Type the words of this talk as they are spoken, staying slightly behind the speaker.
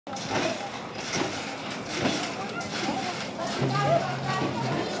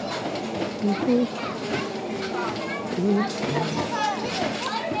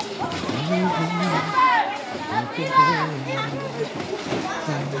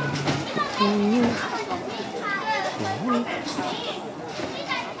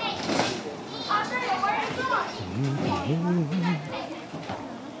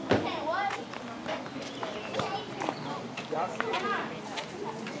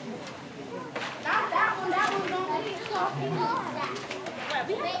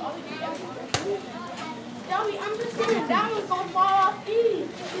Joey, I'm just saying that one's gonna fall off easy.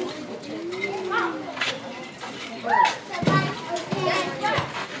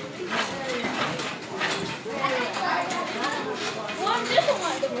 One different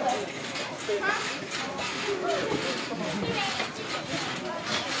one to play.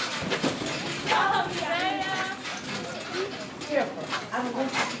 I'm going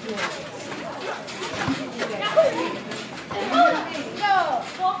to do it.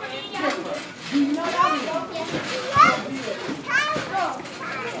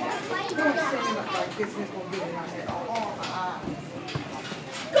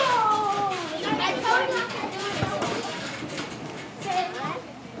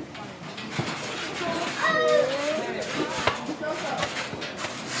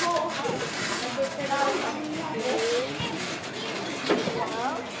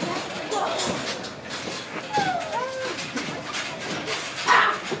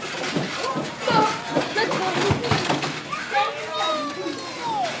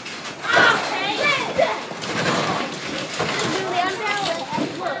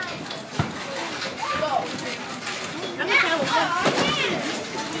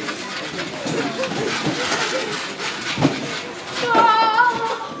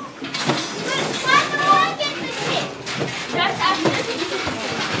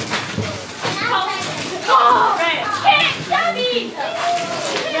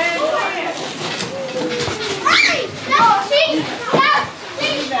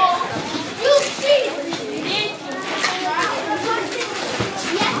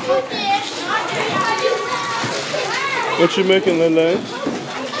 What you making, Lele?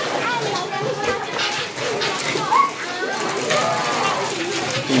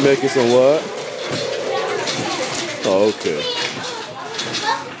 You making some what? Oh, okay.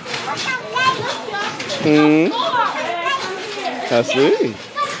 I see.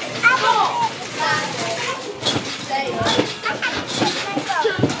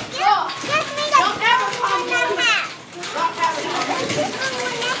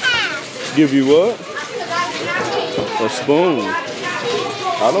 Give you what? A spoon.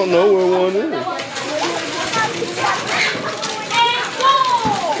 I don't know where one is.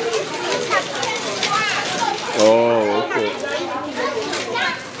 Oh, okay.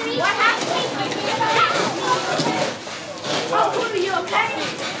 Oh, you okay?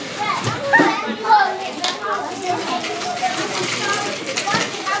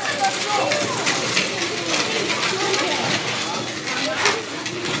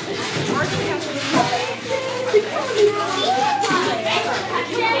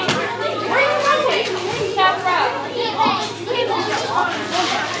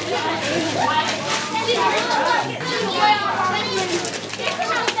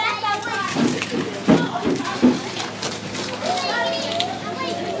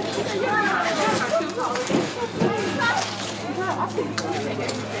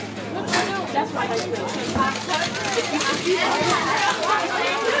 That's why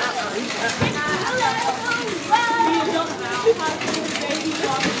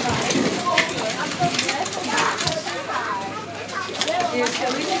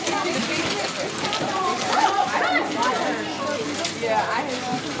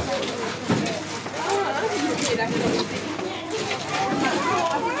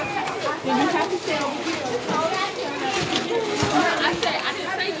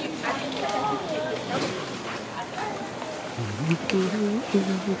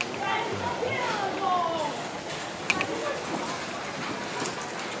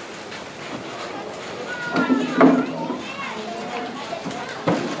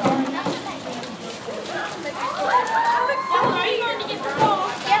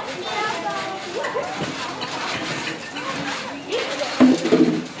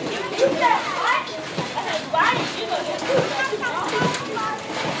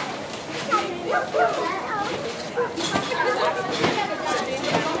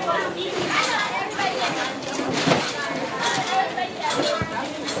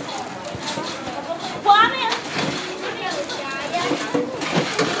Kwame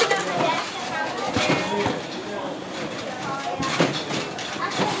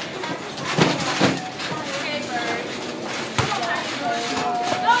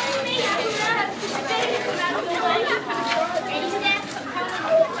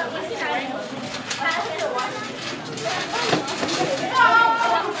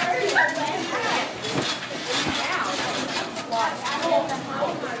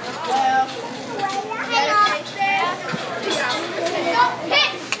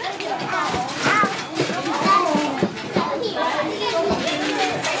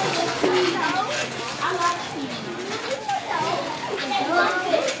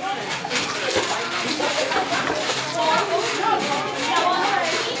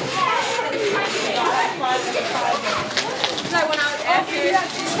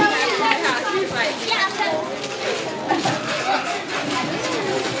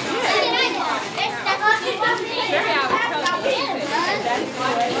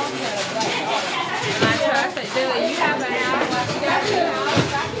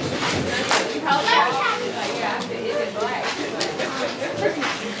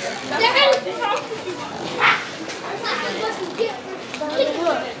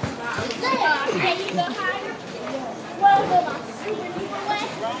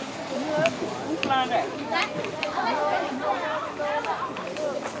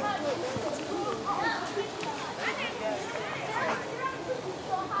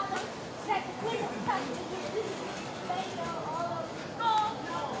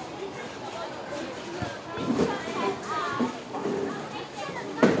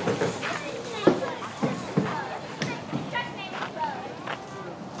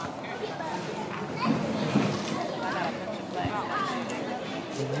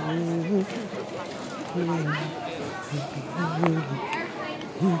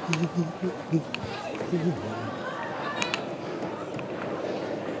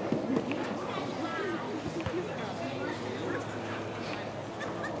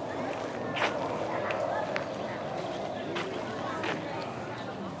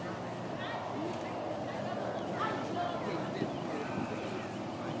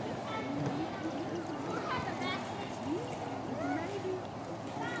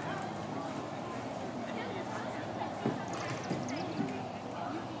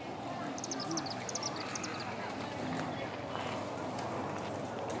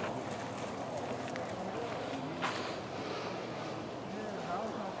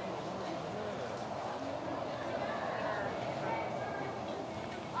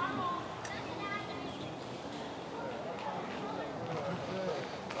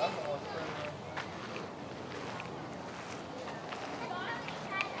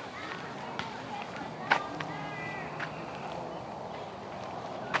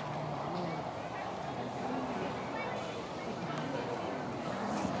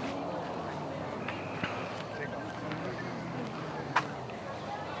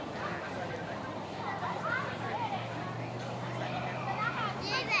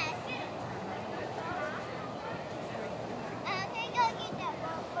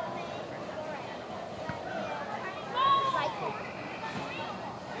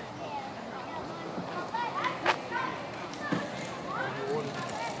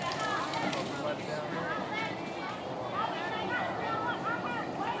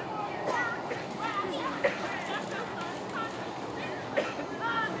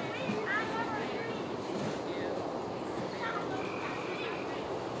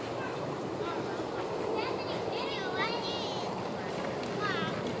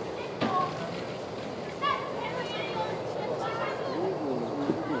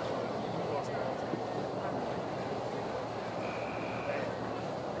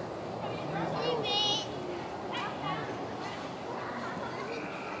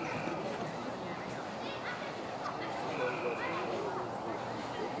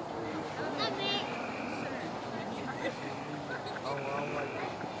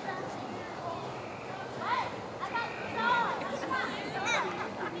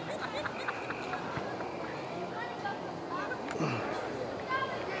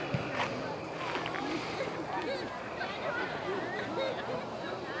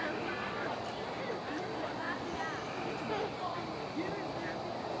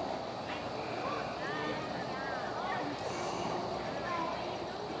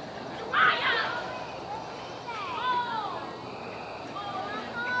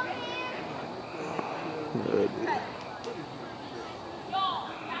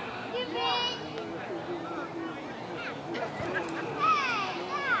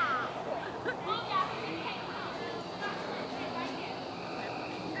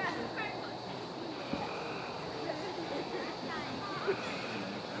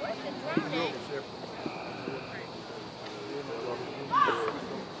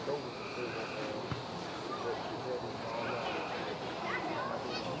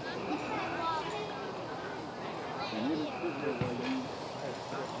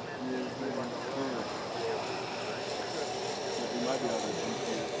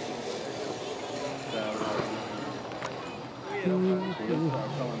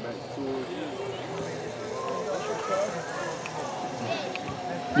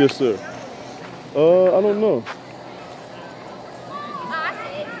Yes, sir. I don't know.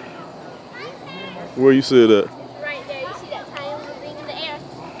 Where you said that? Right there. You see that tiny little thing in the air?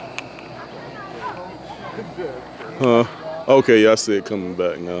 Huh? Okay, yeah, I see it coming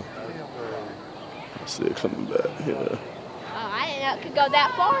back now. I see it coming back, yeah. Oh, I didn't know Well, it could go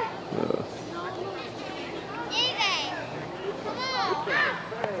that far. Yeah.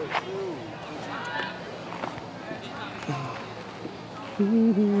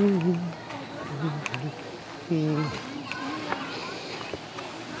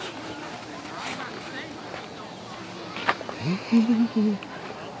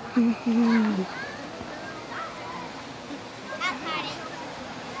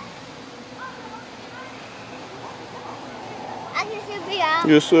 I can see beyond.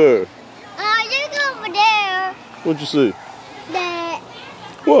 Yes, sir. Look over there. What'd you see? That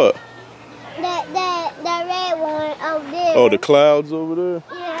What? the red one over there. Oh, the clouds over there?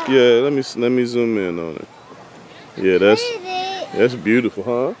 Yeah. Yeah, let me zoom in on it. Yeah, What is it? that's beautiful,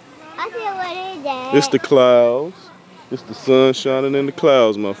 huh? I said, what is that? It's the clouds. It's the sun shining in the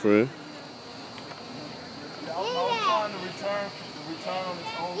clouds, my friend.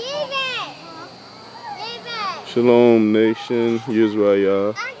 Shalom, nation,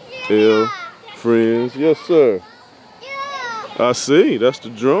 Yisrael, El, friends. Yes, sir. I see. That's the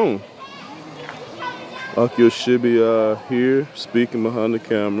drone. Akil Shibi here, speaking behind the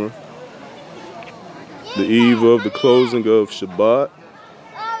camera. The eve of the closing of Shabbat.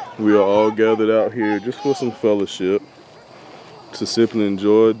 We are all gathered out here just for some fellowship, to simply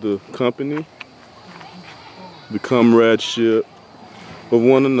enjoy the company, the comradeship of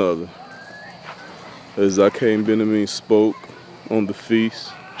one another. As Akeem Benjamin spoke on the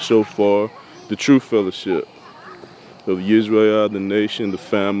feast, Shofar, the true fellowship of Yisrael, the nation, the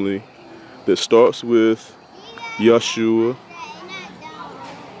family, that starts with Yeshua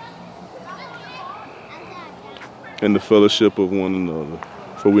and the fellowship of one another.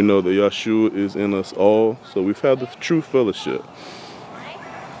 For we know that Yeshua is in us all, so we've had the true fellowship.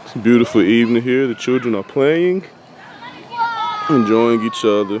 It's a beautiful evening here. The children are playing, enjoying each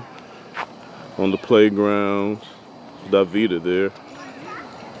other on the playground. Davida there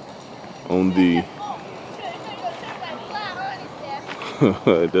on the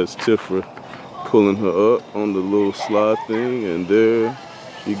that's Tifra pulling her up on the little slide thing, and there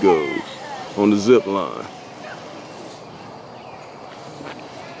she goes on the zip line.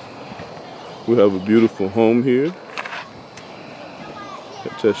 We have a beautiful home here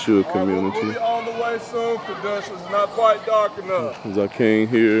at Teshua Community. We'll be on the way soon, because it's not quite dark enough. As I came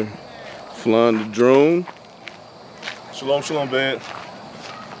here flying the drone. Shalom, shalom, band.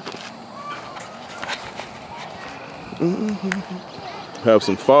 Have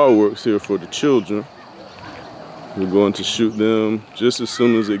some fireworks here for the children. We're going to shoot them just as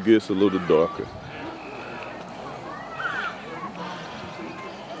soon as it gets a little darker.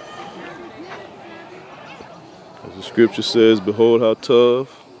 As the scripture says, behold how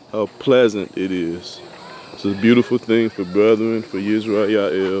tough, how pleasant it is. It's a beautiful thing for brethren, for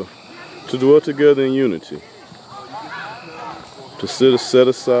Yisrael, to dwell together in unity. To set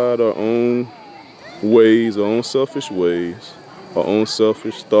aside our own ways, our own selfish ways, our own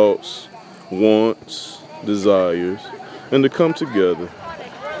selfish thoughts, wants, desires, and to come together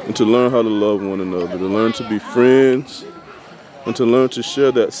and to learn how to love one another, to learn to be friends, and to learn to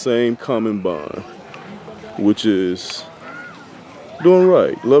share that same common bond, which is doing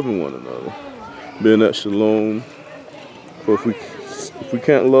right, loving one another, being at shalom. For if we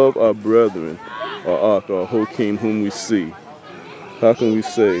can't love our brethren, our Ak, our Hokim, whom we see, how can we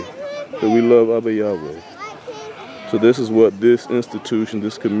say that we love Abba Yahweh? So this is what this institution,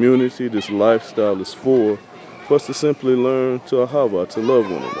 this community, this lifestyle is for us to simply learn to ahava, to love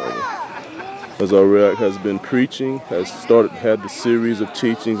one another. As our React has been preaching, had the series of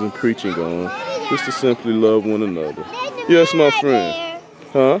teachings and preaching on, just to simply love one another. Yes, my friend.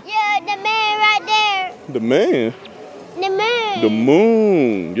 Huh? Yeah, the man right there. The man? The moon. The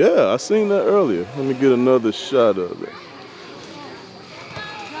moon. Yeah, I seen that earlier. Let me get another shot of it.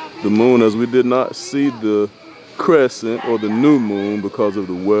 The moon, as we did not see the crescent or the new moon because of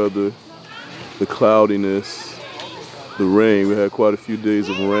the weather, the cloudiness, the rain. We had quite a few days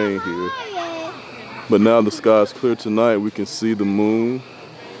of rain here. But now the sky is clear tonight. We can see the moon.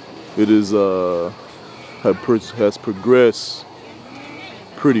 It is has progressed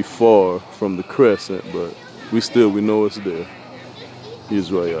pretty far from the crescent, but we know it's there.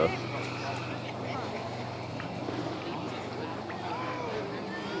 Israel.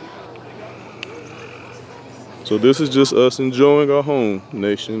 So this is just us enjoying our home,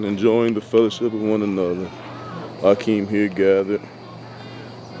 nation, enjoying the fellowship of one another. Akeem here gathered.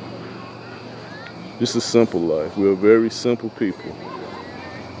 Just a simple life. We're a very simple people.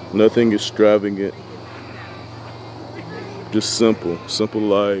 Nothing extravagant. Just simple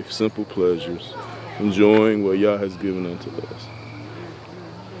life, simple pleasures. Enjoying what Yah has given unto us.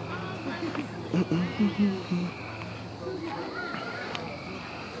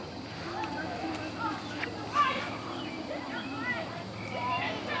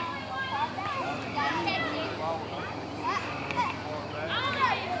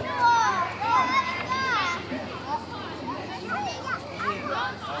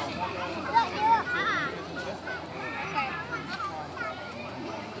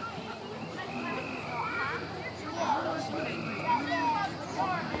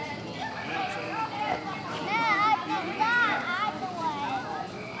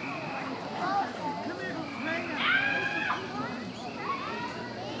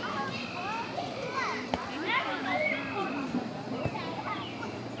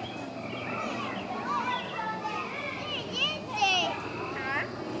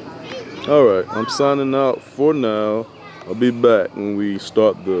 All right, I'm signing out for now. I'll be back when we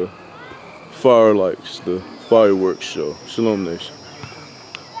start the fireworks show. Shalom Nation.